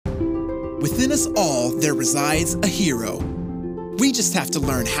Within us all, there resides a hero. We just have to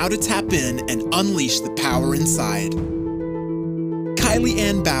learn how to tap in and unleash the power inside. Kylie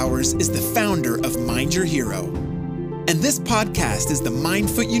Ann Bowers is the founder of Mind Your Hero. And this podcast is the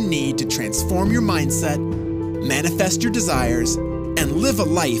mindfoot you need to transform your mindset, manifest your desires, and live a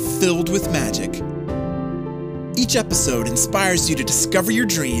life filled with magic. Each episode inspires you to discover your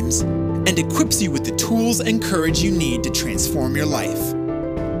dreams and equips you with the tools and courage you need to transform your life.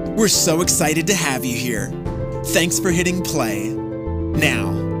 We're so excited to have you here. Thanks for hitting play. Now,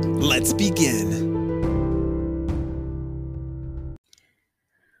 let's begin.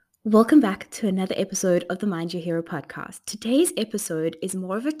 Welcome back to another episode of the Mind Your Hero podcast. Today's episode is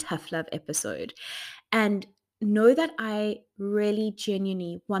more of a tough love episode. And know that I really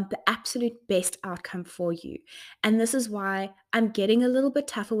genuinely want the absolute best outcome for you. And this is why I'm getting a little bit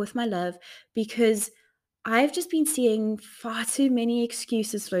tougher with my love, because I've just been seeing far too many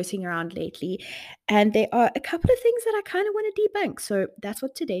excuses floating around lately. And there are a couple of things that I kind of want to debunk. So that's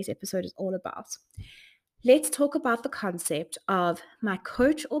what today's episode is all about. Let's talk about the concept of my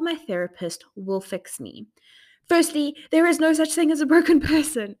coach or my therapist will fix me. Firstly, there is no such thing as a broken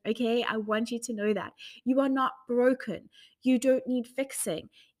person, okay? I want you to know that. You are not broken. You don't need fixing.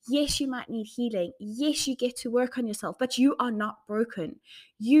 Yes, you might need healing. Yes, you get to work on yourself, but you are not broken.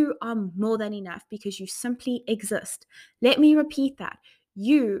 You are more than enough because you simply exist. Let me repeat that.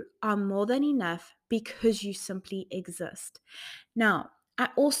 You are more than enough because you simply exist. Now, I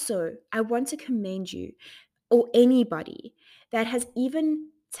want to commend you or anybody that has even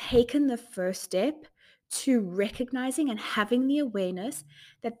taken the first step to recognizing and having the awareness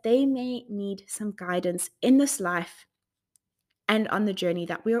that they may need some guidance in this life and on the journey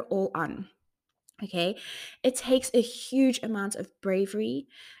that we're all on. Okay, it takes a huge amount of bravery,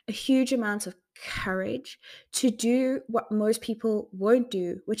 a huge amount of courage to do what most people won't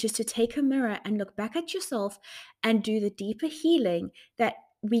do, which is to take a mirror and look back at yourself and do the deeper healing that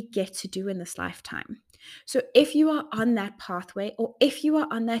we get to do in this lifetime. So if you are on that pathway or if you are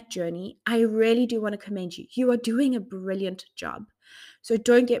on that journey, I really do want to commend you. You are doing a brilliant job. So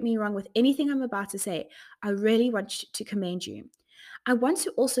don't get me wrong with anything I'm about to say. I really want to commend you. I want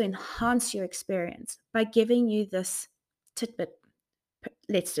to also enhance your experience by giving you this tidbit.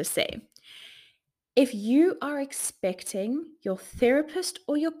 Let's just say, if you are expecting your therapist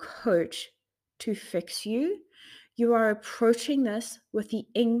or your coach to fix you, you are approaching this with the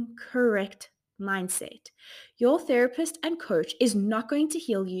incorrect mindset. Your therapist and coach is not going to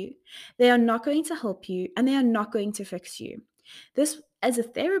heal you. They are not going to help you, and they are not going to fix you. This, as a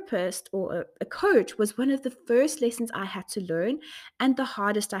therapist or a coach, was one of the first lessons I had to learn, and the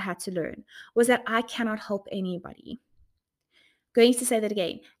hardest I had to learn was that I cannot help anybody. Going to say that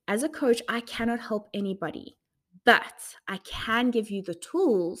again. As a coach, I cannot help anybody, but I can give you the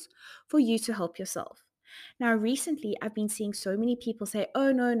tools for you to help yourself. Now, recently, I've been seeing so many people say,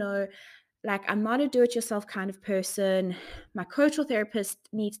 oh, no, like I'm not a do-it-yourself kind of person. My coach or therapist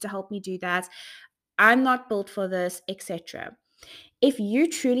needs to help me do that. I'm not built for this, etc. If you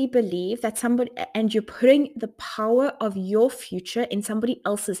truly believe that somebody, and you're putting the power of your future in somebody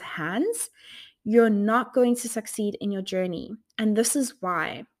else's hands, you're not going to succeed in your journey. And this is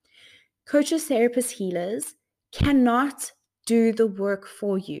why coaches, therapists, healers cannot do the work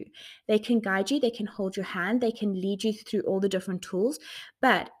for you. They can guide you, they can hold your hand, they can lead you through all the different tools.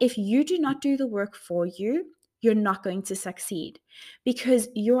 But if you do not do the work for you, you're not going to succeed because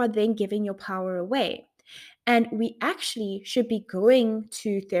you are then giving your power away. And we actually should be going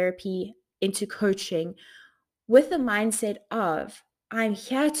to therapy, into coaching, with the mindset of, I'm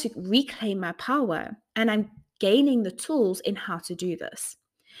here to reclaim my power and I'm gaining the tools in how to do this.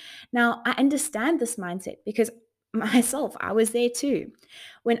 Now, I understand this mindset because myself, I was there too.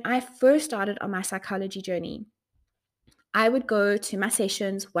 When I first started on my psychology journey, I would go to my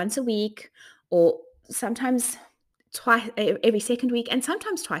sessions once a week or sometimes twice, every second week, and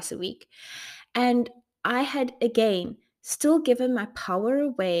sometimes twice a week. And I had, again, still given my power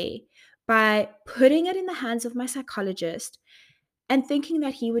away by putting it in the hands of my psychologist and thinking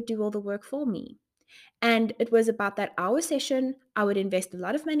that he would do all the work for me. And it was about that hour session. I would invest a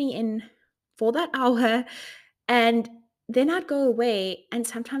lot of money in for that hour. And then I'd go away and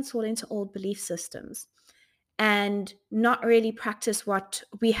sometimes fall into old belief systems and not really practice what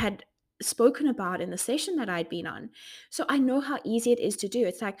we had spoken about in the session that I'd been on. So I know how easy it is to do.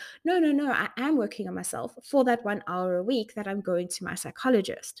 It's like, no, I am working on myself for that 1 hour a week that I'm going to my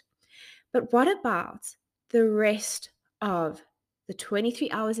psychologist. But what about the rest of the 23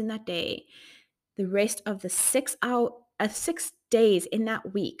 hours in that day, the rest of the 6 days in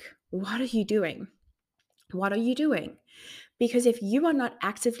that week? What are you doing? What are you doing? Because if you are not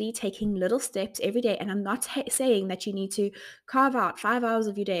actively taking little steps every day, and I'm not saying that you need to carve out 5 hours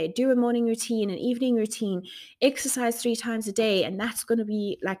of your day, do a morning routine, an evening routine, exercise 3 times a day, and that's going to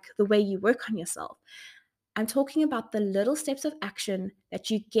be like the way you work on yourself. I'm talking about the little steps of action that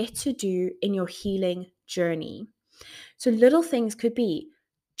you get to do in your healing journey. So little things could be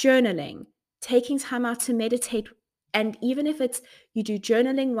journaling, taking time out to meditate. And even if it's you do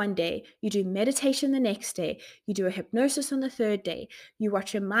journaling one day, you do meditation the next day, you do a hypnosis on the third day, you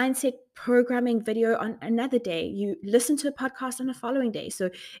watch a mindset programming video on another day, you listen to a podcast on the following day. So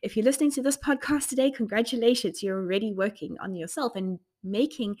if you're listening to this podcast today, congratulations, you're already working on yourself and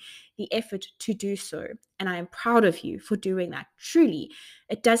making the effort to do so. And I am proud of you for doing that. Truly,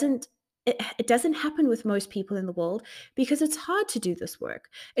 it doesn't happen with most people in the world because it's hard to do this work.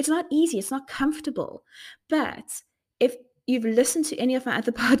 It's not easy, it's not comfortable. But if you've listened to any of my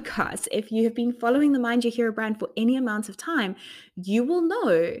other podcasts, if you have been following the Mind Your Hero brand for any amount of time, you will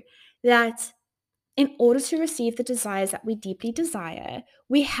know that in order to receive the desires that we deeply desire,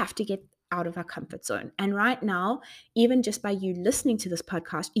 we have to get out of our comfort zone. And right now, even just by you listening to this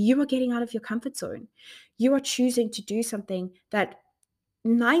podcast, you are getting out of your comfort zone. You are choosing to do something that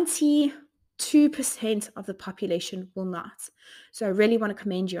 92% of the population will not. So I really want to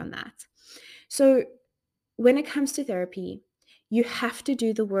commend you on that. So when it comes to therapy, you have to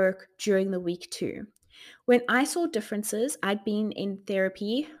do the work during the week too. When I saw differences, I'd been in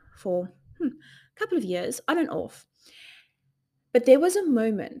therapy for a couple of years, on and off. But there was a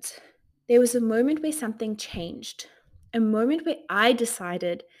moment where something changed, a moment where I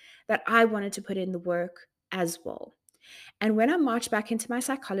decided that I wanted to put in the work as well. And when I marched back into my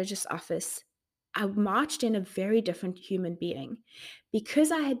psychologist's office, I marched in a very different human being because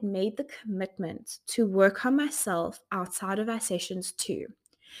I had made the commitment to work on myself outside of our sessions too.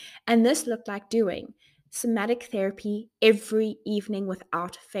 And this looked like doing somatic therapy every evening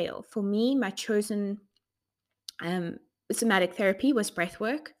without fail. For me, my chosen somatic therapy was breath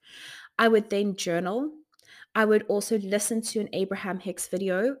work. I would then journal. I would also listen to an Abraham Hicks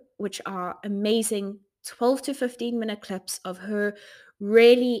video, which are amazing 12 to 15-minute clips of her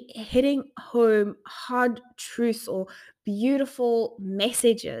really hitting home hard truths or beautiful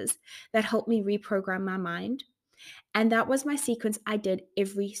messages that help me reprogram my mind. And that was my sequence I did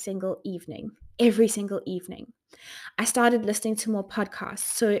every single evening. Every single evening. I started listening to more podcasts.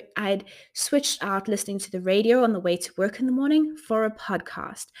 So I'd switched out listening to the radio on the way to work in the morning for a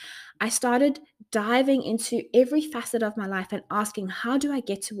podcast. I started diving into every facet of my life and asking, how do I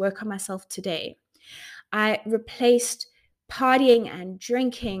get to work on myself today? I replaced partying and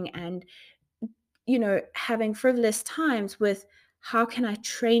drinking and, having frivolous times with how can I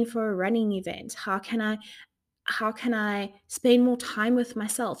train for a running event? How can I spend more time with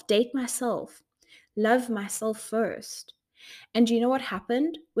myself, date myself, love myself first? And do you know what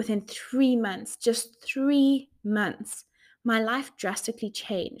happened? Within 3 months, just 3 months, my life drastically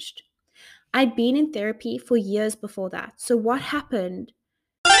changed. I'd been in therapy for years before that. So what happened?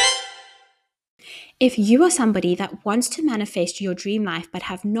 If you are somebody that wants to manifest your dream life but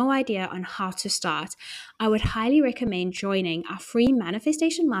have no idea on how to start, I would highly recommend joining our free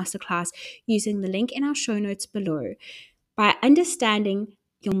manifestation masterclass using the link in our show notes below. By understanding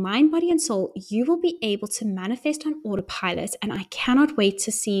your mind, body, and soul, you will be able to manifest on autopilot. And I cannot wait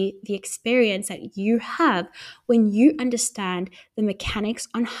to see the experience that you have when you understand the mechanics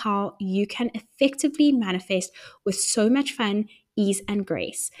on how you can effectively manifest with so much fun, ease, and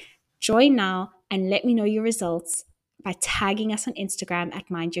grace. Join now and let me know your results by tagging us on Instagram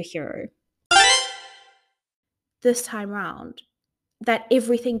at Mind Your Hero. This time round, that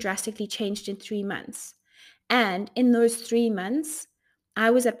everything drastically changed in 3 months. And in those 3 months,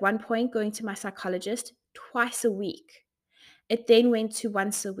 I was at one point going to my psychologist twice a week. It then went to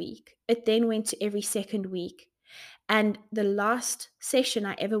once a week. It then went to every second week. And the last session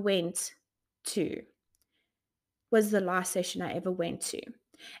I ever went to was the last session I ever went to.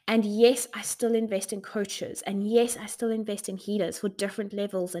 And yes, I still invest in coaches. And yes, I still invest in healers for different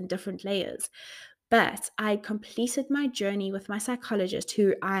levels and different layers. But I completed my journey with my psychologist,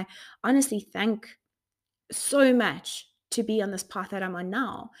 who I honestly thank so much to be on this path that I'm on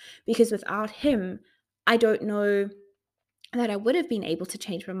now, because without him, I don't know that I would have been able to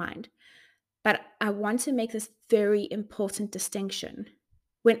change my mind. But I want to make this very important distinction.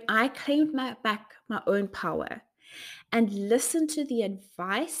 When I claimed back my own power and listened to the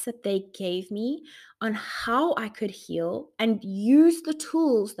advice that they gave me on how I could heal and use the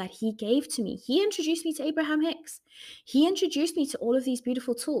tools that he gave to me, he introduced me to Abraham Hicks. He introduced me to all of these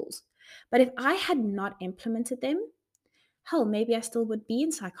beautiful tools. But if I had not implemented them, hell, maybe I still would be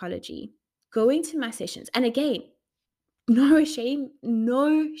in psychology, going to my sessions. And again, No shame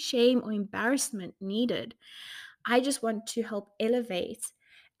or embarrassment needed. I just want to help elevate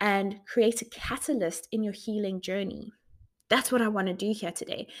and create a catalyst in your healing journey. That's what I want to do here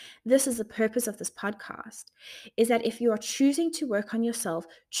today. This is the purpose of this podcast, is that if you are choosing to work on yourself,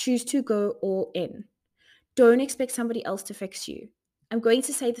 choose to go all in. Don't expect somebody else to fix you. I'm going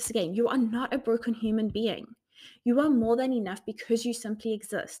to say this again. You are not a broken human being. You are more than enough because you simply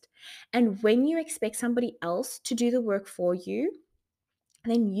exist. And when you expect somebody else to do the work for you,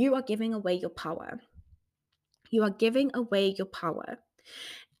 then you are giving away your power. You are giving away your power.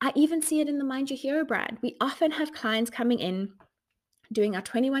 I even see it in the Mind Your Hero brand. We often have clients coming in doing our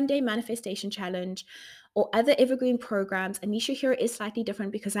 21-day manifestation challenge or other evergreen programs. And Niche Your Hero is slightly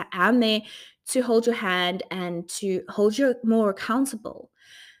different because I am there to hold your hand and to hold you more accountable.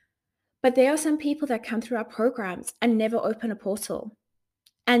 But there are some people that come through our programs and never open a portal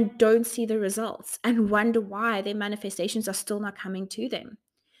and don't see the results and wonder why their manifestations are still not coming to them.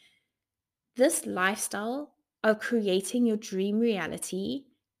 This lifestyle of creating your dream reality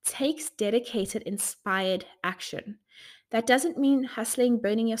takes dedicated, inspired action. That doesn't mean hustling,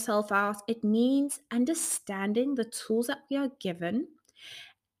 burning yourself out. It means understanding the tools that we are given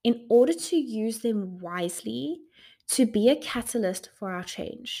in order to use them wisely to be a catalyst for our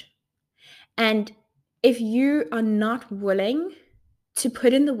change. And if you are not willing to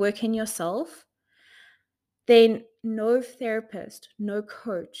put in the work in yourself, then no therapist, no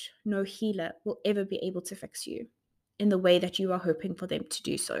coach, no healer will ever be able to fix you in the way that you are hoping for them to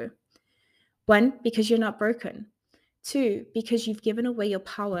do so. 1, because you're not broken. 2, because you've given away your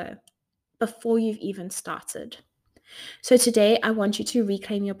power before you've even started. So today, I want you to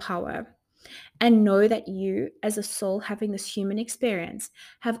reclaim your power and know that you, as a soul having this human experience,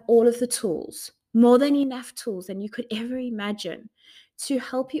 have all of the tools, more than enough tools than you could ever imagine, to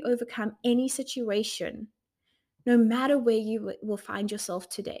help you overcome any situation, no matter where you will find yourself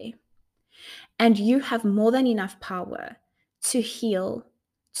today. And you have more than enough power to heal,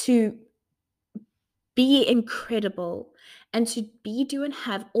 to be incredible, and to be, do, and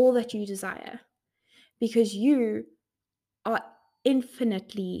have all that you desire, because you are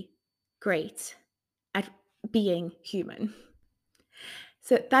infinitely great at being human.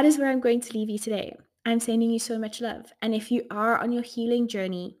 So that is where I'm going to leave you today. I'm sending you so much love. And if you are on your healing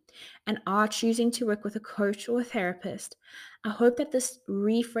journey and are choosing to work with a coach or a therapist, I hope that this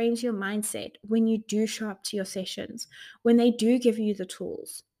reframes your mindset when you do show up to your sessions, when they do give you the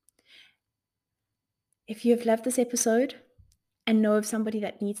tools. If you have loved this episode and know of somebody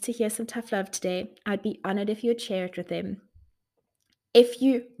that needs to hear some tough love today, I'd be honored if you would share it with them. If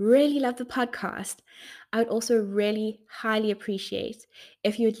you really love the podcast, I would also really highly appreciate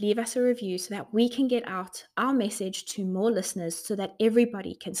if you would leave us a review so that we can get out our message to more listeners so that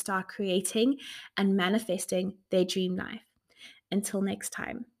everybody can start creating and manifesting their dream life. Until next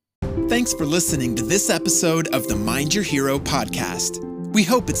time. Thanks for listening to this episode of the Mind Your Hero podcast. We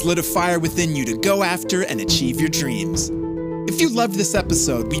hope it's lit a fire within you to go after and achieve your dreams. If you loved this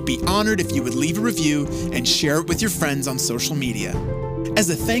episode, we'd be honored if you would leave a review and share it with your friends on social media. As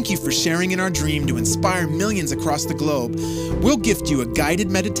a thank you for sharing in our dream to inspire millions across the globe, we'll gift you a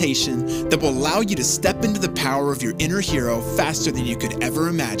guided meditation that will allow you to step into the power of your inner hero faster than you could ever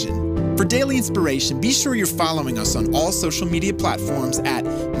imagine. For daily inspiration, be sure you're following us on all social media platforms at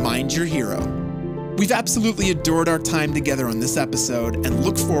Mind Your Hero. We've absolutely adored our time together on this episode and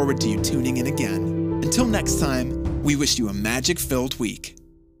look forward to you tuning in again. Until next time, we wish you a magic-filled week.